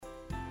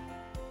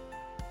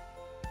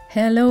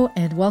Hello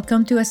and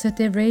welcome to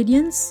Assertive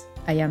Radiance.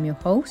 I am your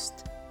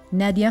host,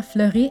 Nadia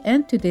Fleury,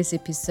 and today's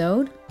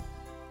episode,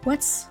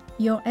 What's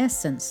Your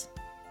Essence?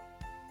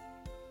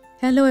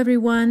 Hello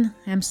everyone,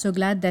 I'm so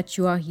glad that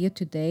you are here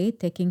today,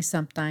 taking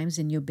some time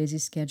in your busy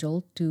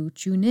schedule to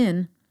tune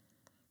in.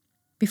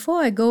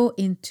 Before I go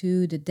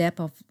into the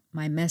depth of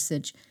my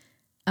message,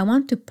 I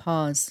want to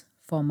pause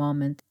for a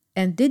moment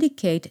and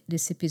dedicate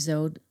this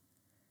episode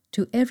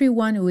to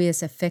everyone who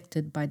is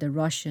affected by the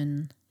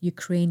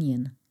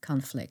Russian-Ukrainian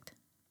conflict.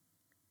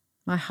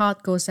 My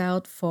heart goes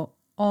out for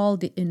all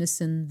the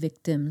innocent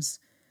victims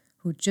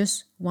who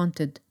just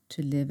wanted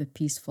to live a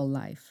peaceful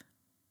life.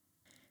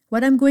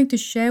 What I'm going to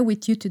share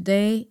with you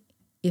today,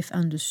 if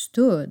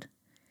understood,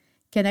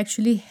 can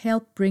actually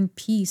help bring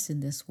peace in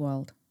this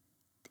world.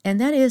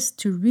 And that is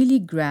to really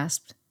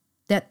grasp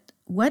that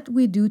what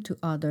we do to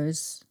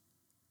others,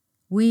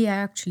 we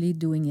are actually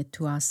doing it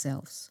to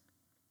ourselves.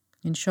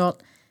 In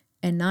short,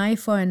 an eye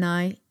for an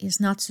eye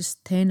is not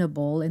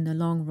sustainable in the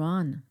long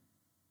run.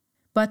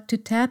 But to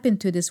tap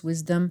into this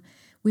wisdom,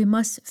 we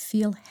must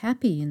feel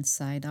happy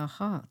inside our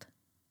heart.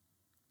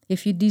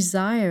 If you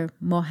desire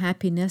more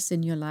happiness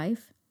in your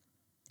life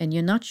and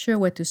you're not sure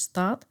where to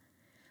start,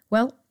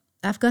 well,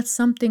 I've got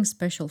something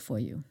special for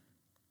you.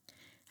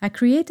 I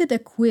created a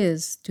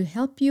quiz to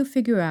help you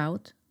figure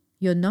out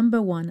your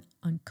number one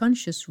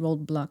unconscious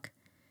roadblock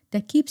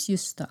that keeps you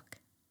stuck.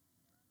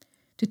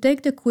 To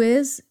take the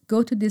quiz,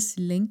 go to this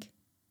link,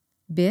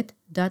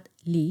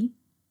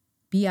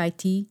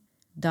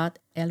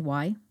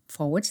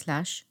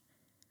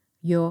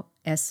 bit.ly/your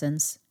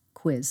essence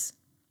quiz,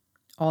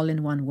 all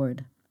in one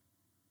word.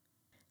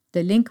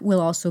 The link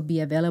will also be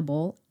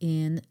available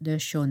in the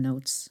show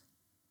notes.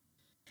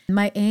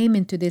 My aim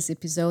in today's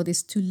episode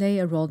is to lay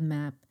a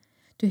roadmap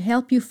to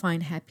help you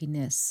find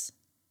happiness,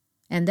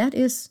 and that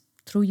is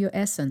through your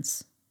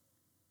essence.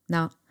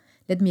 Now,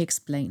 let me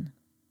explain.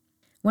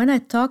 When I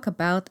talk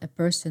about a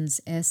person's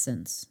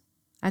essence,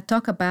 I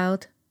talk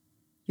about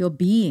your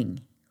being,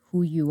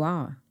 who you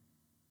are.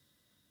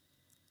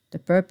 The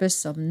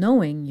purpose of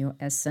knowing your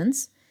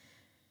essence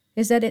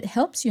is that it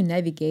helps you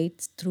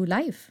navigate through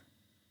life.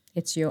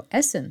 It's your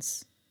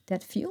essence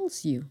that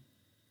fuels you.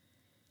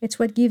 It's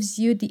what gives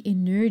you the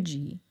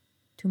energy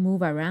to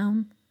move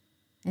around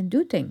and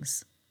do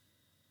things.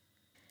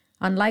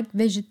 Unlike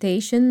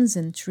vegetations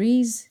and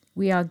trees,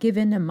 we are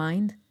given a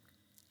mind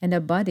and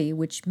a body,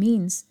 which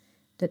means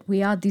that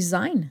we are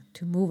designed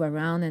to move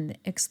around and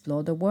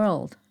explore the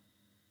world.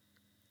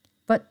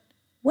 But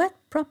what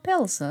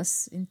propels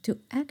us into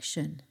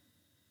action?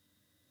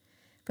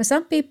 For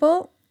some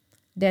people,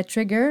 their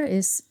trigger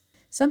is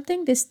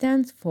something they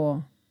stand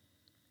for,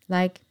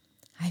 like,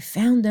 I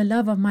found the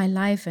love of my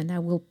life and I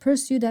will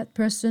pursue that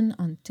person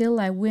until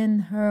I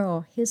win her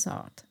or his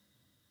heart.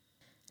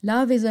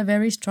 Love is a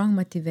very strong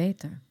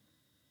motivator.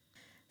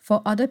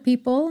 For other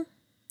people,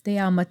 they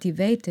are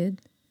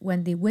motivated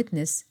when they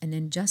witness an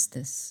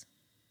injustice.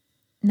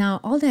 Now,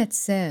 all that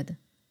said,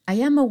 I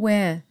am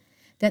aware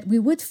that we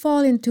would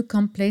fall into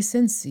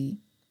complacency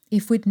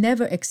if we'd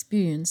never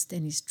experienced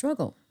any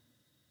struggle.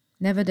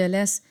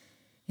 Nevertheless,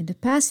 in the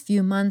past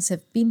few months,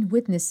 I've been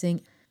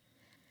witnessing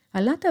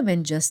a lot of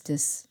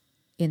injustice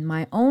in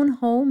my own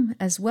home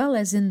as well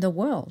as in the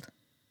world.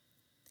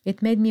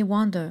 It made me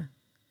wonder,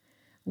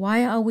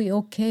 why are we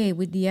okay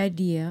with the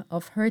idea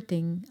of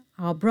hurting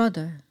our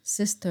brother,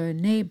 sister,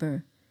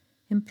 neighbor,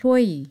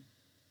 employee,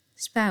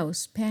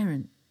 spouse,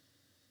 parent,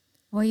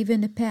 or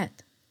even a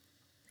pet?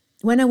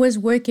 When I was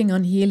working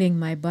on healing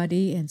my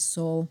body and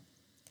soul,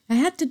 I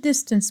had to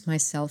distance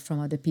myself from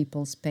other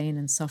people's pain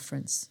and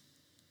sufferance.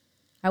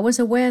 I was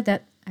aware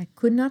that I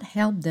could not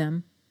help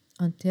them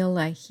until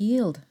I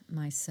healed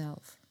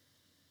myself.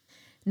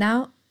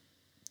 Now,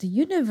 the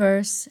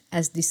universe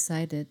has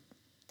decided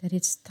that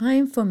it's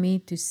time for me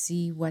to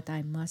see what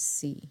I must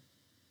see.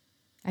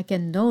 I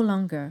can no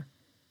longer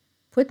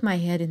put my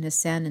head in the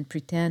sand and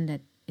pretend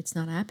that it's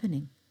not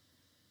happening.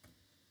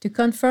 To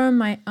confirm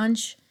my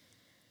hunch,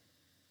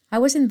 I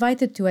was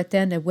invited to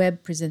attend a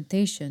web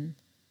presentation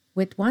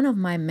with one of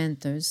my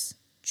mentors,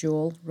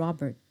 Joel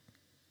Robert.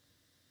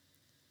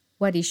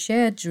 What he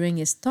shared during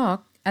his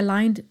talk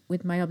aligned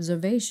with my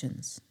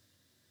observations.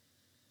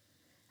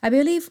 I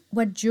believe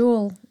what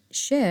Joel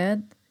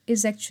shared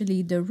is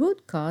actually the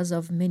root cause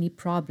of many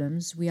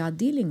problems we are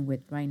dealing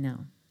with right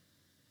now.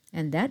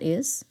 And that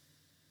is,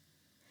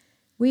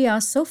 we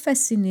are so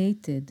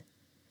fascinated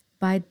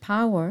by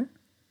power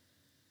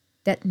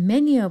that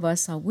many of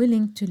us are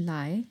willing to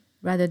lie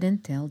rather than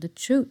tell the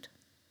truth.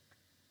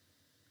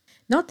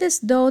 Notice,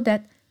 though,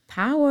 that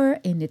power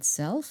in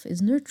itself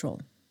is neutral.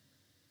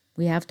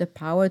 We have the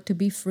power to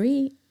be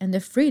free and the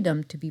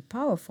freedom to be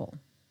powerful.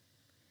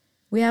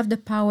 We have the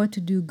power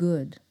to do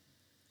good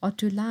or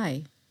to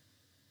lie.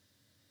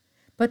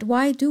 But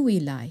why do we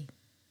lie?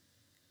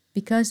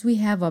 Because we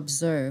have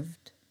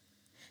observed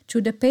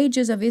through the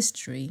pages of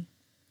history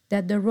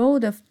that the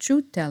road of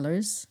truth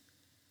tellers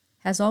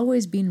has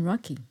always been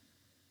rocky.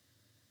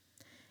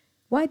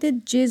 Why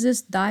did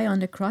Jesus die on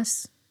the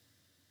cross?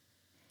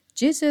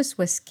 Jesus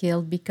was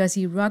killed because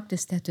he rocked the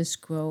status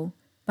quo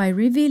by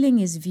revealing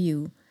his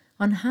view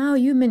on how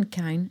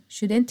humankind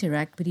should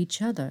interact with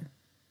each other.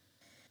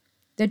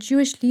 The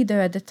Jewish leader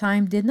at the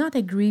time did not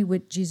agree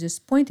with Jesus'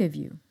 point of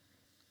view,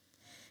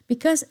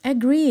 because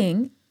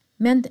agreeing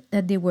meant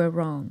that they were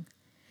wrong,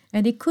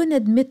 and they couldn't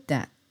admit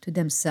that to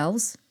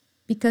themselves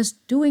because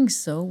doing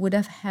so would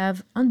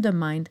have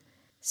undermined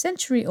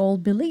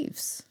century-old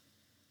beliefs.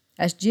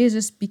 As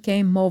Jesus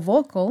became more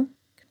vocal,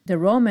 the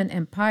Roman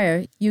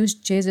Empire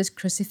used Jesus'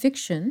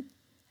 crucifixion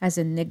as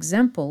an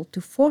example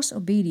to force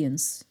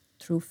obedience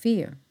through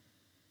fear.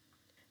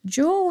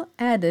 Joel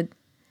added,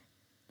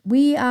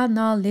 "We are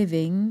now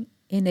living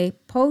in a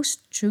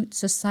post-truth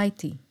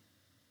society,"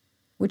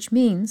 which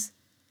means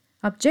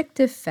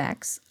objective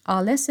facts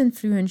are less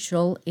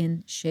influential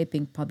in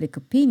shaping public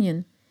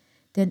opinion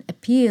than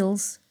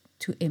appeals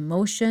to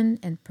emotion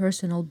and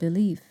personal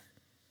belief.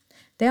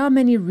 There are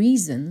many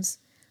reasons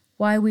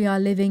why we are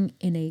living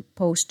in a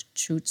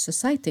post-truth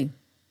society.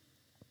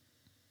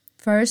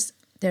 First,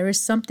 there is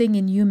something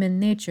in human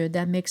nature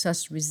that makes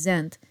us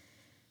resent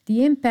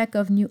the impact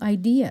of new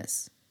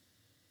ideas.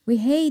 We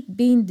hate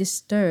being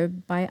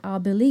disturbed by our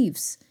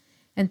beliefs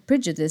and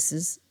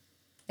prejudices,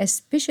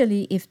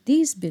 especially if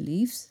these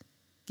beliefs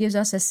gives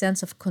us a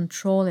sense of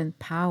control and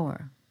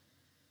power.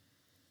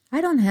 I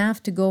don't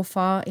have to go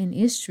far in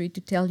history to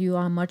tell you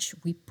how much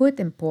we put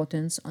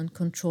importance on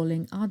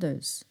controlling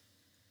others.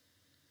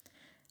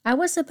 I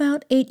was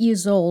about 8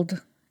 years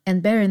old,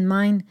 and bear in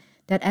mind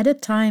that at the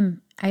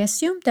time I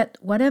assumed that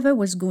whatever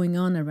was going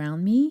on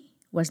around me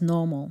was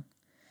normal.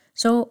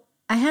 So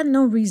I had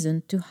no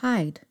reason to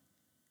hide.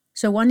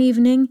 So one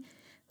evening,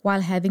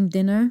 while having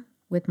dinner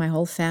with my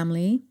whole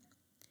family,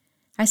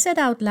 I said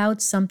out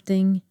loud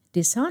something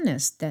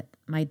dishonest that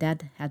my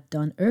dad had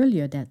done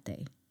earlier that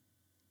day.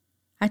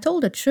 I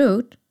told the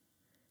truth,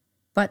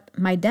 but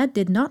my dad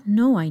did not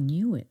know I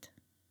knew it.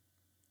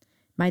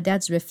 My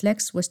dad's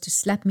reflex was to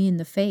slap me in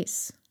the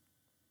face.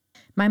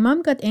 My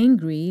mom got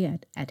angry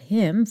at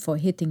him for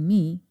hitting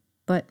me,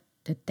 but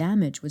the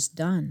damage was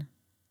done.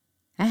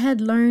 I had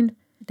learned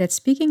that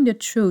speaking the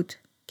truth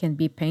can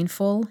be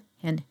painful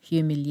and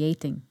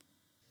humiliating.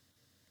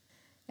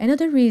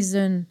 Another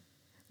reason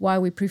why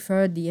we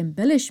prefer the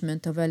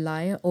embellishment of a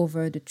lie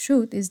over the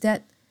truth is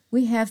that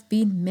we have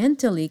been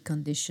mentally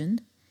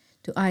conditioned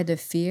to either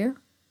fear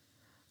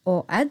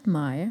or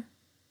admire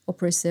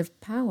oppressive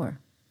power.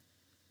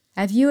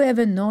 Have you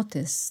ever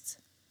noticed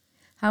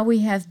how we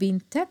have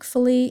been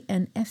tactfully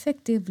and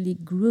effectively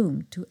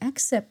groomed to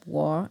accept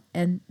war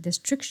and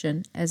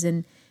destruction as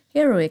an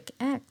heroic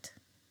act?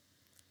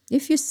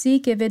 If you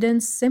seek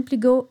evidence, simply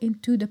go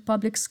into the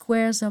public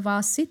squares of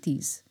our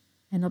cities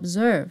and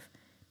observe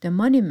the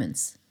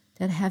monuments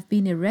that have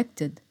been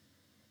erected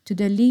to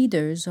the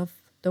leaders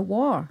of the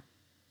war.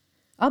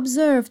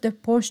 Observe the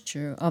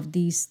posture of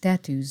these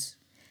statues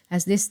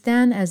as they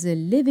stand as a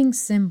living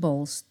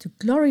symbols to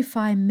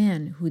glorify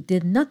men who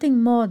did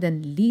nothing more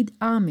than lead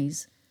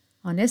armies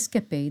on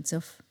escapades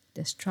of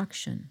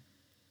destruction.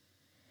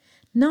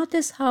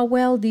 Notice how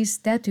well these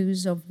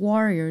statues of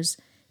warriors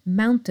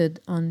mounted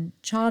on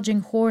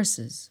charging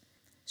horses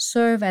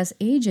serve as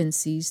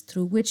agencies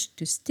through which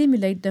to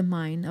stimulate the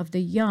mind of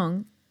the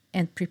young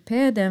and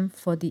prepare them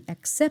for the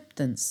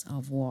acceptance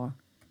of war,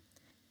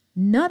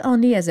 not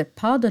only as a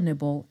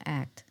pardonable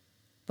act,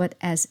 but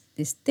as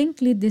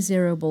distinctly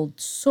desirable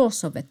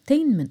source of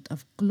attainment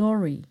of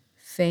glory,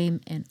 fame,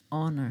 and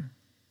honor.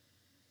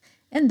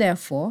 And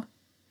therefore,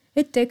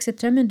 it takes a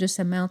tremendous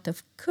amount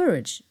of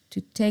courage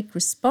to take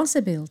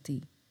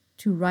responsibility,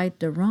 to right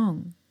the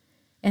wrong,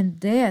 and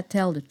dare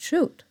tell the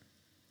truth.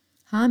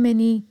 How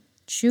many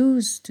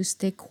choose to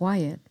stay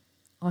quiet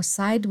or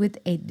side with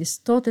a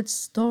distorted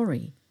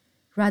story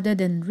rather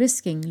than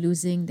risking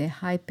losing their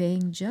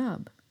high-paying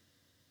job?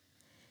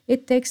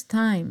 It takes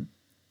time,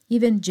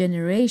 even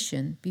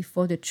generation,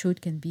 before the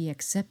truth can be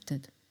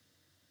accepted.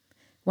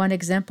 One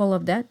example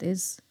of that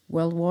is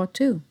World War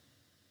II.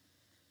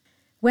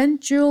 When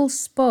Jules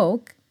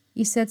spoke,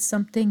 he said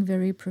something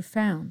very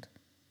profound.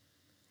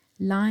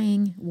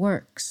 Lying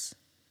works.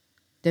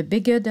 The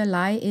bigger the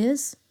lie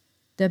is,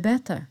 the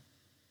better.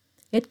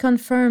 It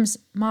confirms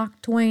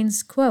Mark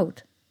Twain's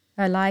quote,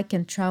 "A lie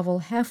can travel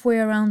halfway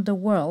around the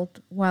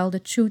world while the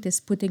truth is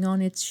putting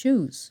on its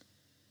shoes."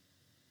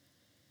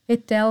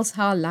 It tells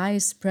how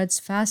lies spreads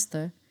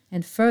faster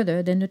and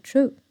further than the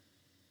truth.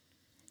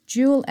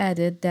 Jules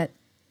added that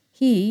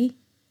he,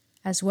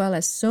 as well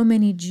as so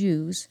many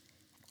Jews,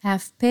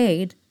 have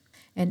paid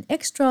an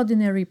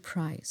extraordinary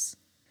price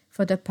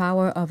for the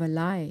power of a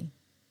lie.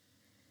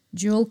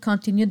 Jules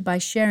continued by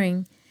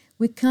sharing,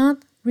 "We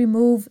can't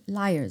remove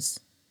liars.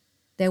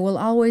 There will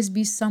always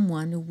be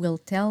someone who will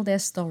tell their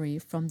story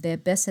from their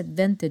best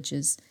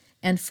advantages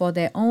and for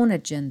their own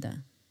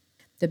agenda.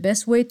 The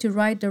best way to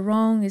right the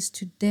wrong is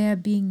to dare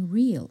being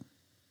real,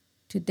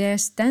 to dare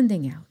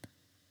standing out,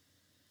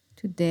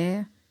 to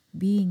dare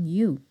being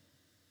you."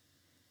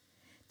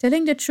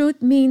 Telling the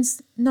truth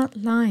means not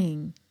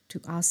lying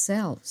to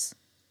ourselves.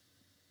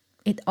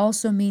 It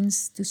also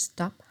means to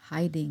stop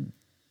hiding.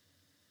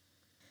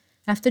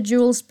 After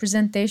Jules'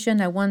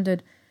 presentation, I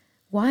wondered,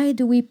 why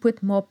do we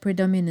put more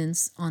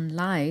predominance on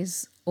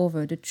lies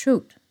over the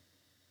truth?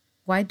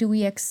 Why do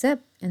we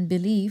accept and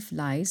believe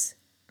lies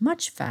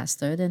much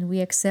faster than we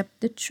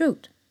accept the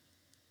truth?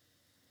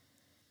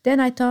 Then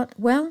I thought,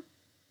 well,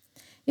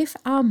 if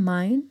our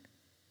mind,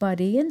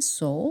 body, and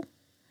soul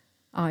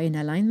are in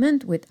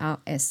alignment with our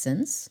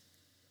essence,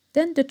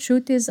 then the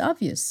truth is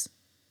obvious.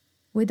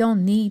 We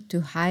don't need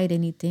to hide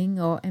anything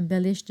or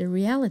embellish the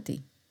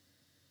reality.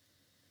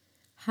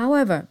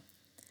 However,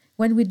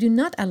 when we do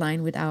not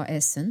align with our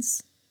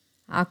essence,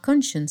 our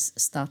conscience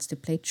starts to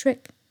play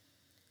trick.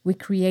 We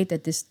create a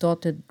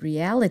distorted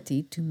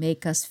reality to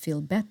make us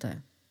feel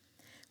better.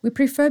 We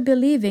prefer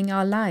believing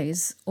our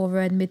lies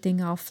over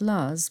admitting our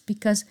flaws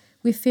because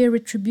we fear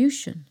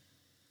retribution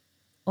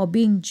or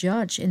being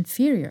judged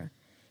inferior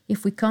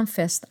if we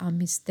confess our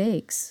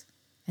mistakes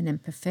and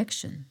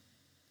imperfection.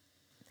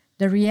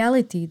 The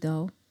reality,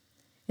 though,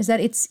 is that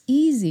it's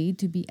easy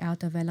to be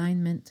out of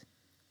alignment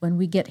when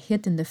we get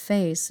hit in the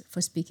face for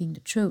speaking the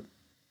truth.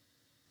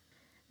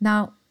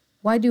 Now,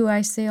 why do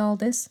I say all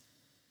this?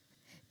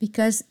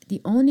 Because the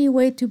only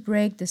way to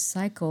break the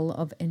cycle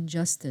of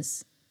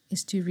injustice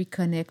is to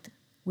reconnect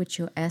with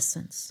your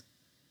essence.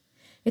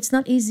 It's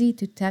not easy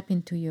to tap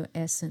into your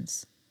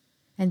essence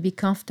and be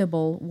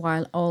comfortable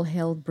while all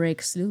hell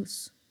breaks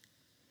loose.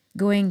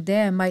 Going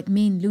there might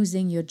mean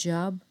losing your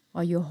job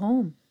or your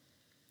home.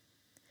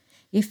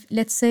 If,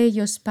 let's say,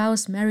 your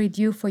spouse married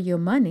you for your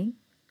money,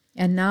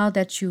 and now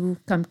that you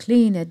come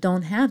clean and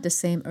don't have the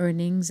same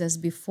earnings as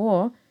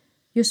before,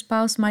 your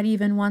spouse might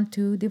even want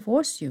to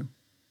divorce you.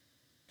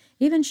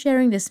 Even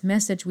sharing this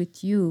message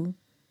with you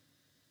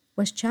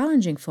was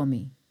challenging for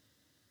me.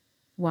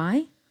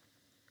 Why?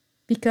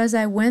 Because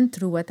I went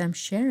through what I'm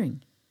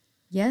sharing.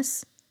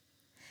 Yes,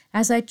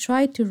 as I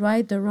tried to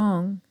right the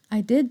wrong,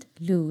 I did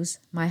lose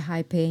my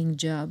high-paying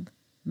job,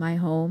 my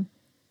home,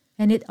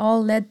 and it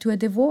all led to a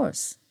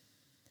divorce.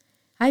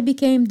 I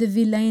became the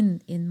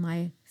villain in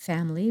my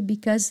family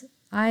because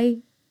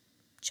I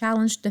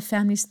challenged the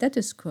family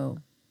status quo.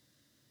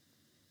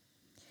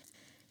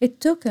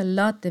 It took a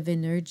lot of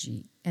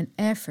energy and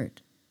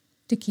effort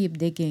to keep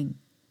digging.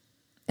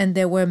 And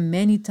there were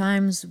many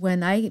times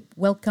when I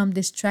welcomed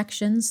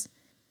distractions,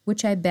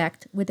 which I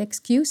backed with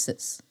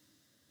excuses.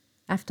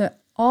 After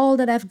all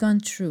that I've gone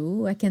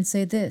through, I can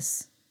say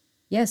this.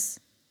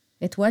 Yes,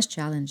 it was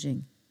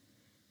challenging,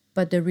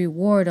 but the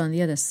reward on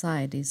the other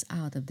side is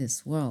out of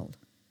this world.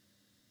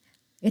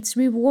 It's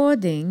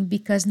rewarding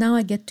because now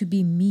I get to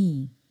be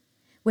me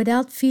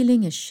without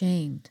feeling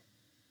ashamed.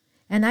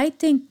 And I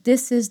think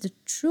this is the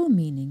true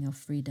meaning of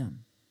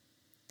freedom.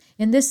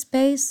 In this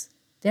space,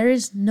 there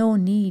is no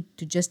need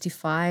to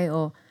justify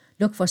or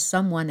look for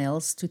someone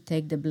else to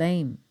take the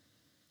blame.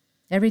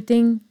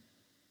 Everything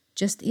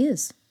just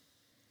is.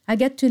 I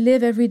get to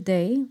live every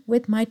day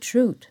with my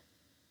truth.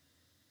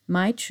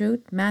 My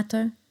truth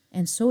matters,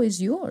 and so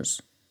is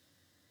yours.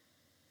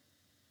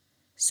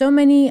 So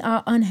many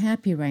are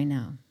unhappy right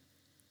now.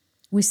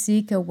 We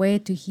seek a way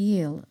to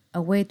heal,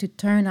 a way to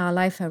turn our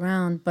life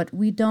around, but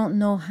we don't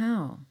know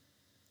how.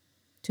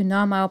 To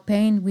numb our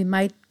pain, we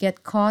might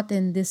get caught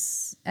in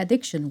this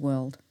addiction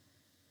world,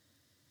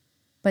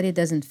 but it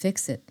doesn't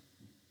fix it.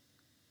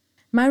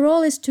 My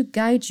role is to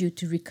guide you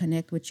to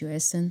reconnect with your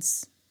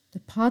essence, the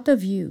part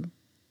of you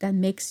that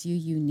makes you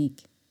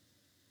unique.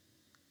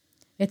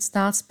 It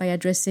starts by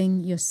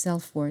addressing your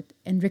self-worth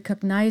and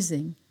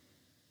recognizing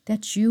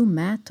that you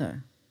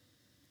matter.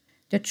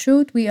 The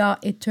truth we are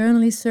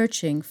eternally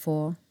searching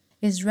for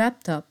is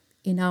wrapped up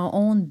in our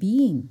own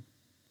being.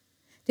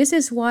 This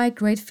is why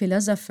great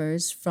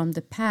philosophers from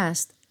the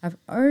past have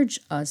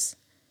urged us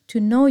to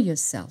know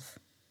yourself.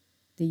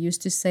 They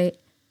used to say,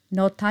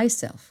 know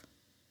thyself.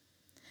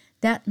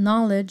 That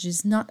knowledge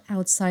is not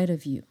outside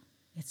of you,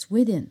 it's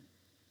within,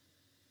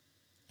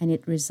 and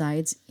it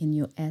resides in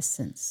your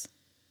essence.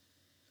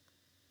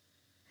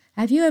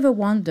 Have you ever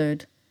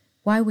wondered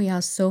why we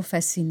are so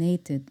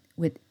fascinated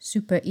with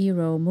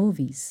superhero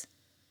movies?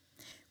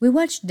 We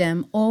watch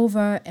them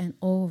over and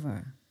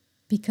over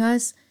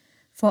because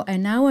for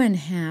an hour and a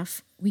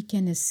half we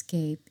can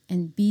escape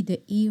and be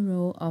the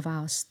hero of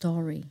our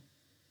story.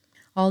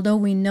 Although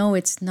we know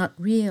it's not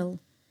real,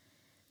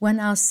 when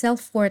our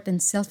self-worth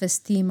and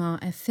self-esteem are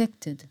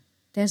affected,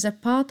 there's a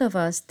part of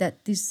us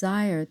that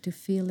desires to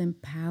feel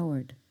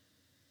empowered,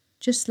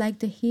 just like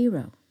the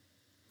hero.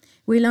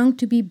 We long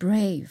to be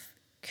brave,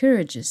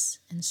 courageous,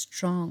 and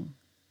strong.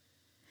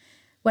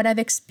 What I've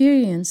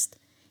experienced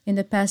in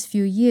the past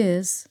few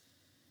years,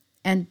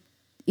 and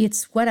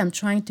it's what I'm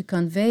trying to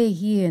convey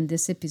here in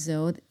this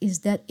episode, is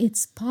that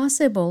it's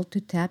possible to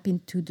tap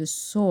into the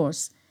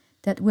source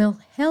that will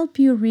help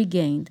you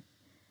regain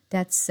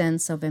that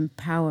sense of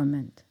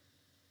empowerment.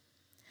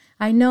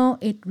 I know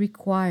it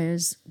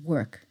requires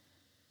work,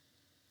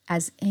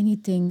 as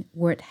anything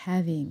worth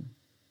having.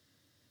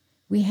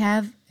 We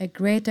have a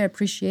greater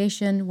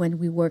appreciation when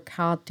we work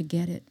hard to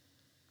get it.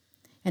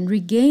 And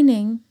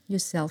regaining your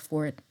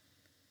self-worth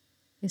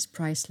is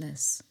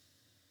priceless.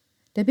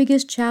 The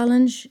biggest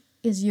challenge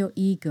is your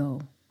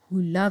ego,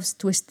 who loves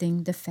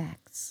twisting the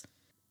facts.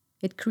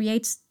 It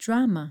creates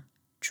drama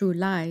through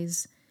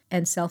lies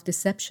and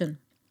self-deception.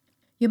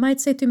 You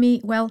might say to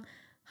me, well,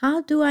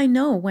 how do I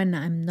know when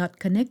I'm not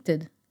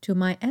connected to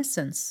my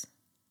essence?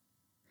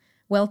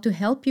 Well, to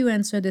help you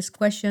answer this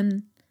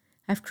question,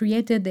 I've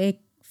created a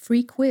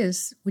free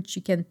quiz which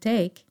you can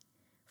take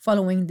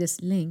following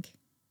this link,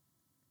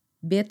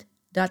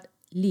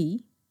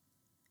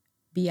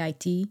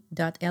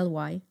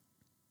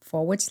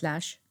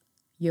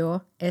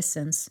 bit.ly/your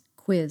essence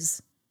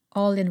quiz,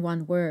 all in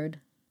one word.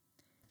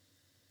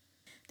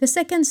 The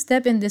second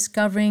step in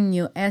discovering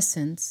your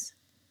essence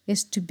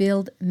is to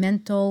build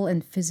mental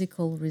and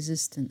physical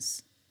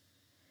resistance.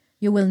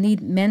 You will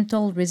need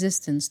mental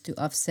resistance to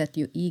offset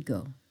your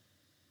ego.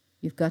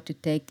 You've got to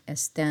take a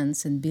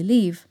stance and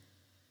believe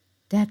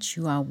that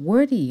you are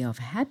worthy of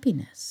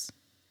happiness.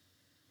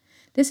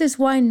 This is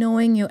why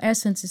knowing your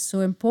essence is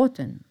so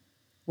important.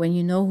 When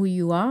you know who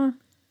you are,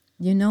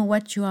 you know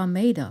what you are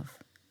made of.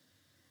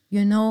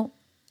 You know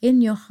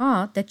in your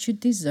heart that you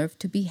deserve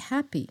to be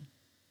happy.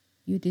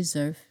 You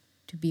deserve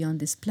to be on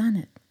this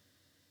planet.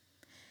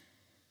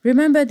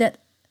 Remember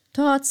that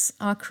thoughts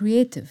are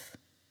creative,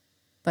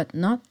 but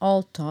not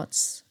all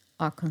thoughts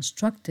are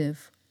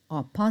constructive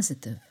or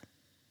positive.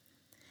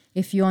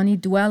 If you only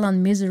dwell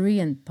on misery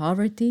and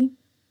poverty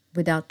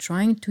without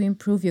trying to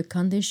improve your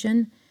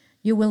condition,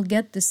 you will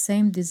get the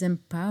same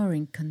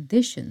disempowering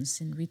conditions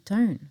in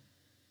return.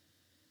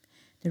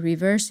 The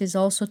reverse is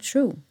also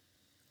true.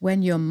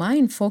 When your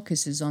mind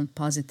focuses on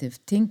positive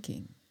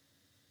thinking,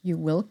 you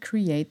will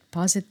create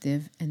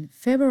positive and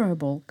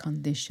favorable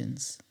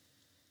conditions.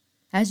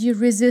 As you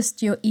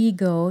resist your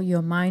ego,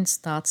 your mind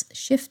starts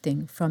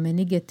shifting from a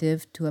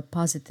negative to a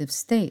positive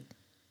state.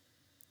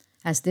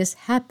 As this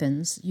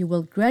happens, you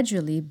will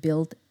gradually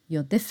build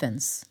your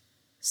defense,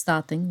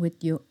 starting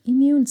with your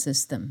immune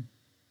system.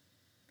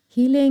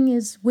 Healing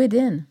is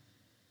within,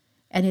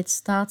 and it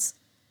starts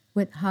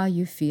with how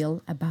you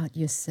feel about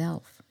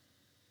yourself.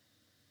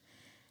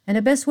 And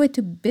the best way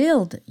to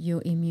build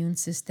your immune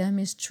system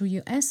is through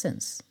your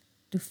essence,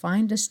 to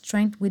find the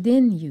strength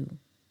within you,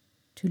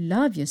 to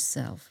love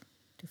yourself,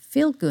 to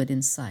feel good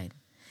inside,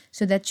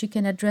 so that you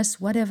can address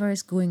whatever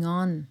is going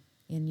on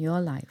in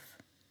your life.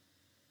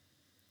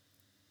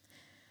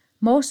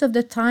 Most of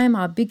the time,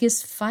 our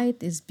biggest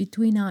fight is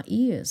between our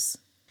ears.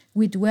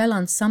 We dwell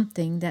on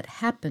something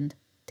that happened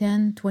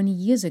 10, 20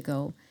 years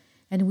ago,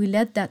 and we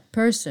let that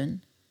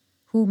person,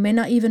 who may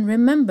not even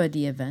remember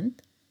the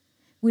event,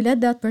 we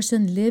let that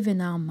person live in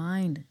our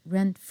mind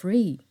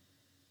rent-free.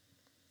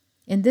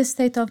 In this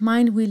state of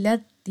mind, we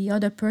let the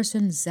other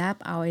person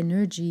zap our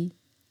energy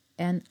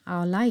and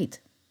our light.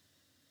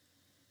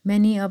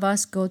 Many of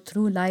us go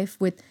through life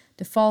with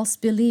the false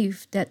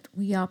belief that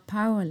we are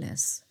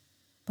powerless,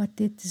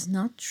 but it is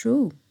not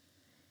true.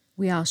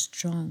 We are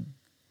strong,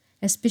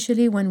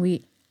 especially when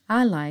we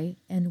ally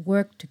and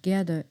work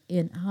together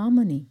in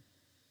harmony.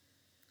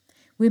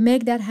 We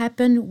make that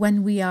happen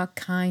when we are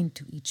kind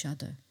to each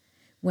other,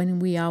 when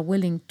we are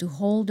willing to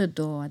hold the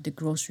door at the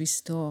grocery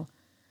store,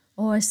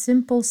 or a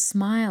simple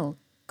smile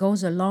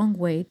goes a long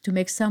way to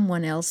make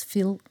someone else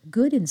feel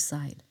good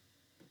inside.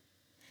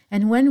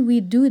 And when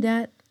we do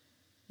that,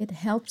 it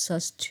helps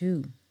us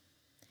too.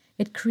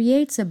 It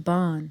creates a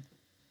bond,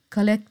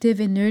 collective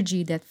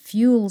energy that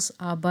fuels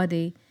our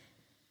body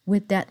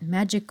with that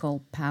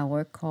magical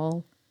power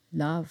called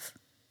love.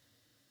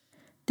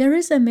 There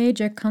is a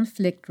major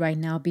conflict right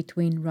now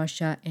between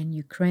Russia and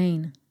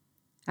Ukraine.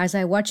 As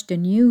I watched the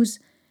news,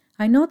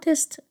 I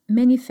noticed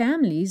many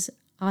families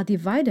are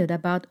divided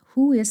about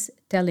who is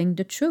telling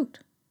the truth.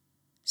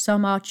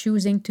 Some are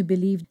choosing to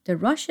believe the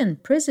Russian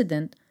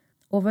president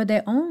over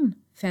their own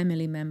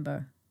family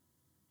member.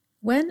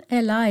 When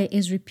a lie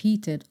is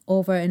repeated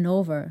over and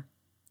over,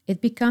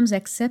 it becomes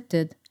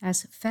accepted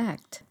as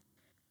fact.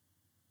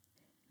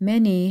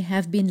 Many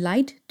have been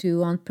lied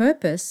to on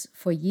purpose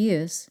for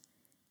years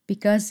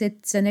because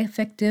it's an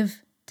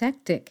effective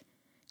tactic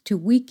to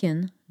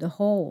weaken the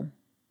whole.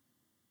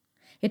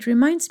 It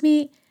reminds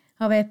me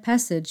of a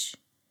passage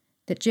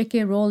that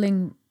J.K.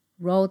 Rowling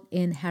wrote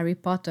in Harry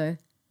Potter,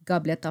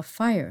 Goblet of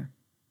Fire.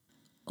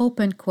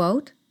 Open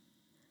quote,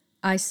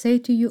 "I say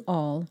to you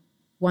all,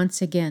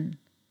 once again,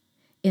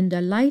 in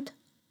the light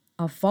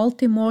of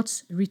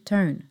Voldemort's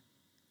return,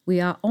 we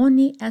are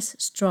only as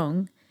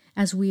strong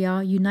as we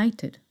are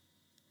united,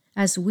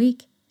 as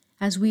weak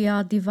as we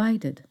are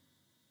divided.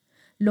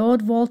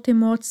 Lord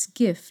Voldemort's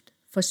gift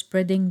for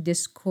spreading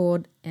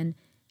discord and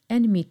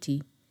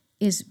enmity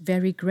is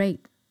very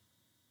great.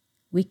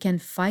 We can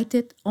fight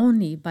it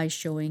only by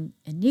showing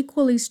an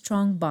equally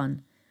strong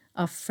bond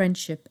of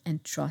friendship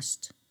and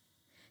trust.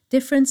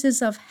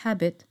 Differences of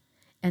habit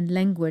and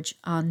language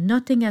are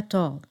nothing at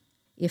all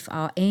if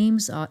our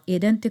aims are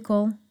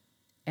identical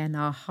and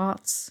our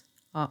hearts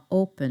are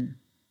open."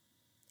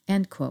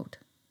 End quote.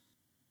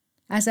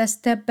 As I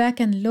step back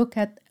and look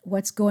at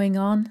what's going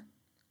on,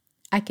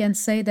 I can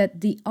say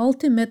that the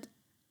ultimate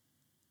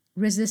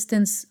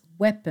resistance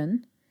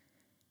weapon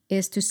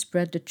is to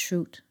spread the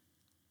truth.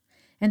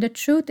 And the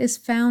truth is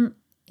found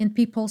in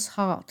people's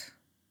heart.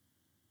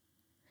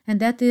 And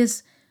that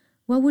is,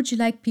 what would you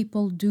like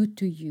people do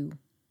to you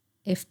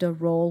if the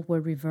role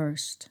were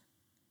reversed?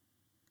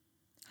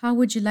 How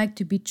would you like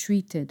to be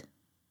treated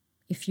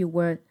if you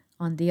were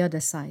on the other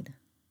side?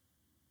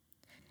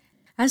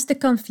 As the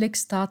conflict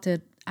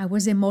started, I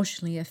was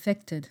emotionally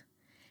affected,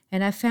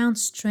 and I found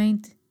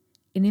strength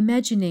in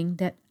imagining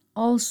that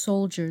all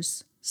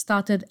soldiers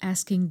started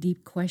asking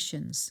deep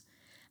questions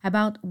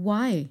about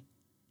why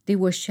they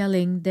were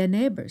shelling their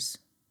neighbors.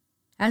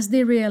 As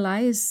they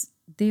realize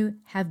they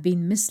have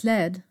been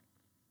misled,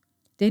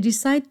 they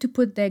decide to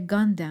put their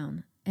gun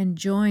down and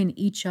join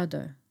each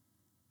other,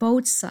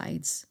 both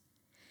sides,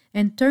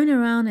 and turn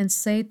around and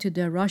say to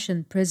the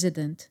Russian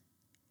president,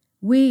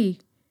 "We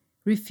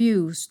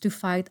refuse to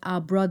fight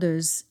our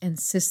brothers and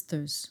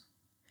sisters.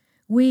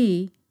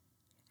 We,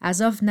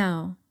 as of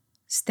now,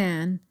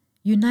 stand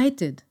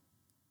united,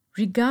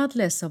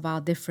 regardless of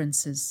our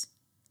differences.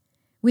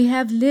 We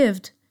have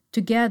lived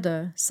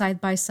together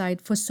side by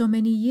side for so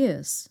many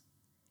years,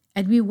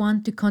 and we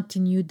want to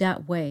continue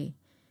that way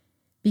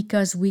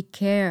because we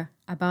care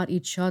about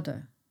each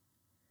other.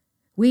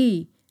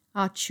 We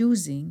are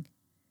choosing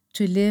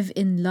to live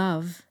in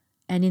love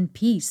and in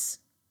peace."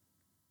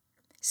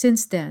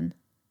 Since then,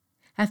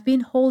 I've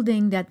been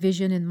holding that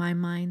vision in my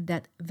mind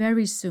that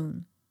very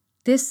soon,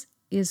 this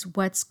is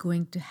what's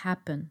going to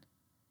happen.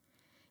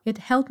 It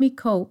helped me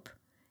cope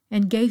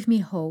and gave me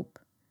hope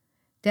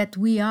that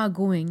we are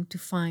going to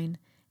find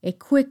a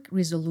quick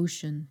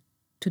resolution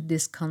to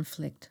this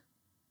conflict.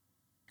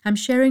 I'm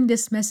sharing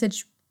this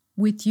message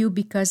with you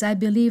because I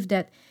believe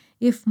that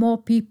if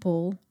more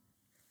people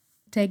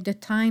take the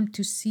time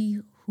to see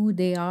who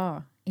they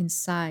are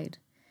inside,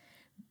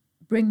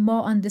 bring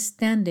more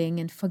understanding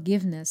and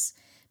forgiveness,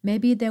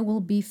 maybe there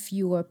will be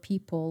fewer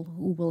people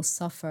who will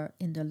suffer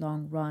in the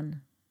long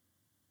run.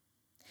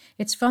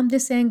 It's from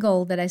this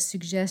angle that I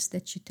suggest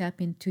that you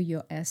tap into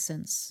your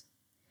essence,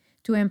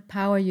 to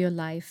empower your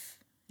life,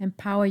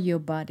 empower your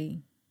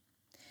body.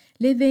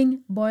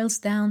 Living boils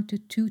down to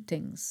two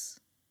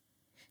things.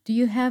 Do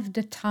you have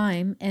the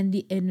time and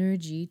the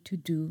energy to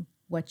do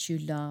what you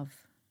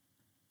love?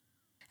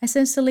 I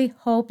sincerely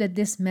hope that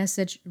this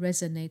message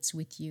resonates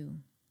with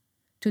you.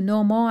 To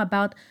know more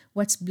about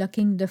what's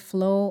blocking the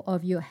flow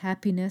of your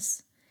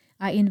happiness,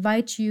 I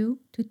invite you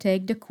to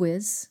take the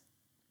quiz,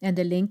 and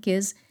the link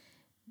is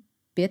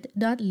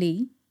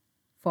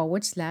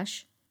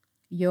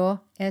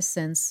bit.ly/Your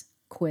Essence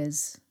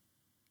Quiz.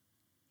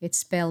 It's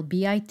spelled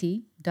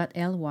bit.ly/Your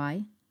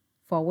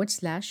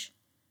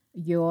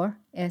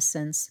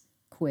Essence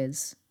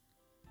Quiz.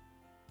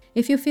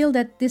 If you feel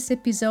that this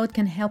episode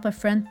can help a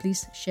friend,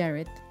 please share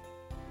it.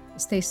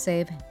 Stay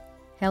safe,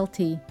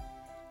 healthy,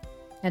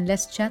 and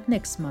let's chat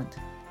next month.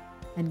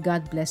 And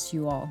God bless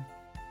you all.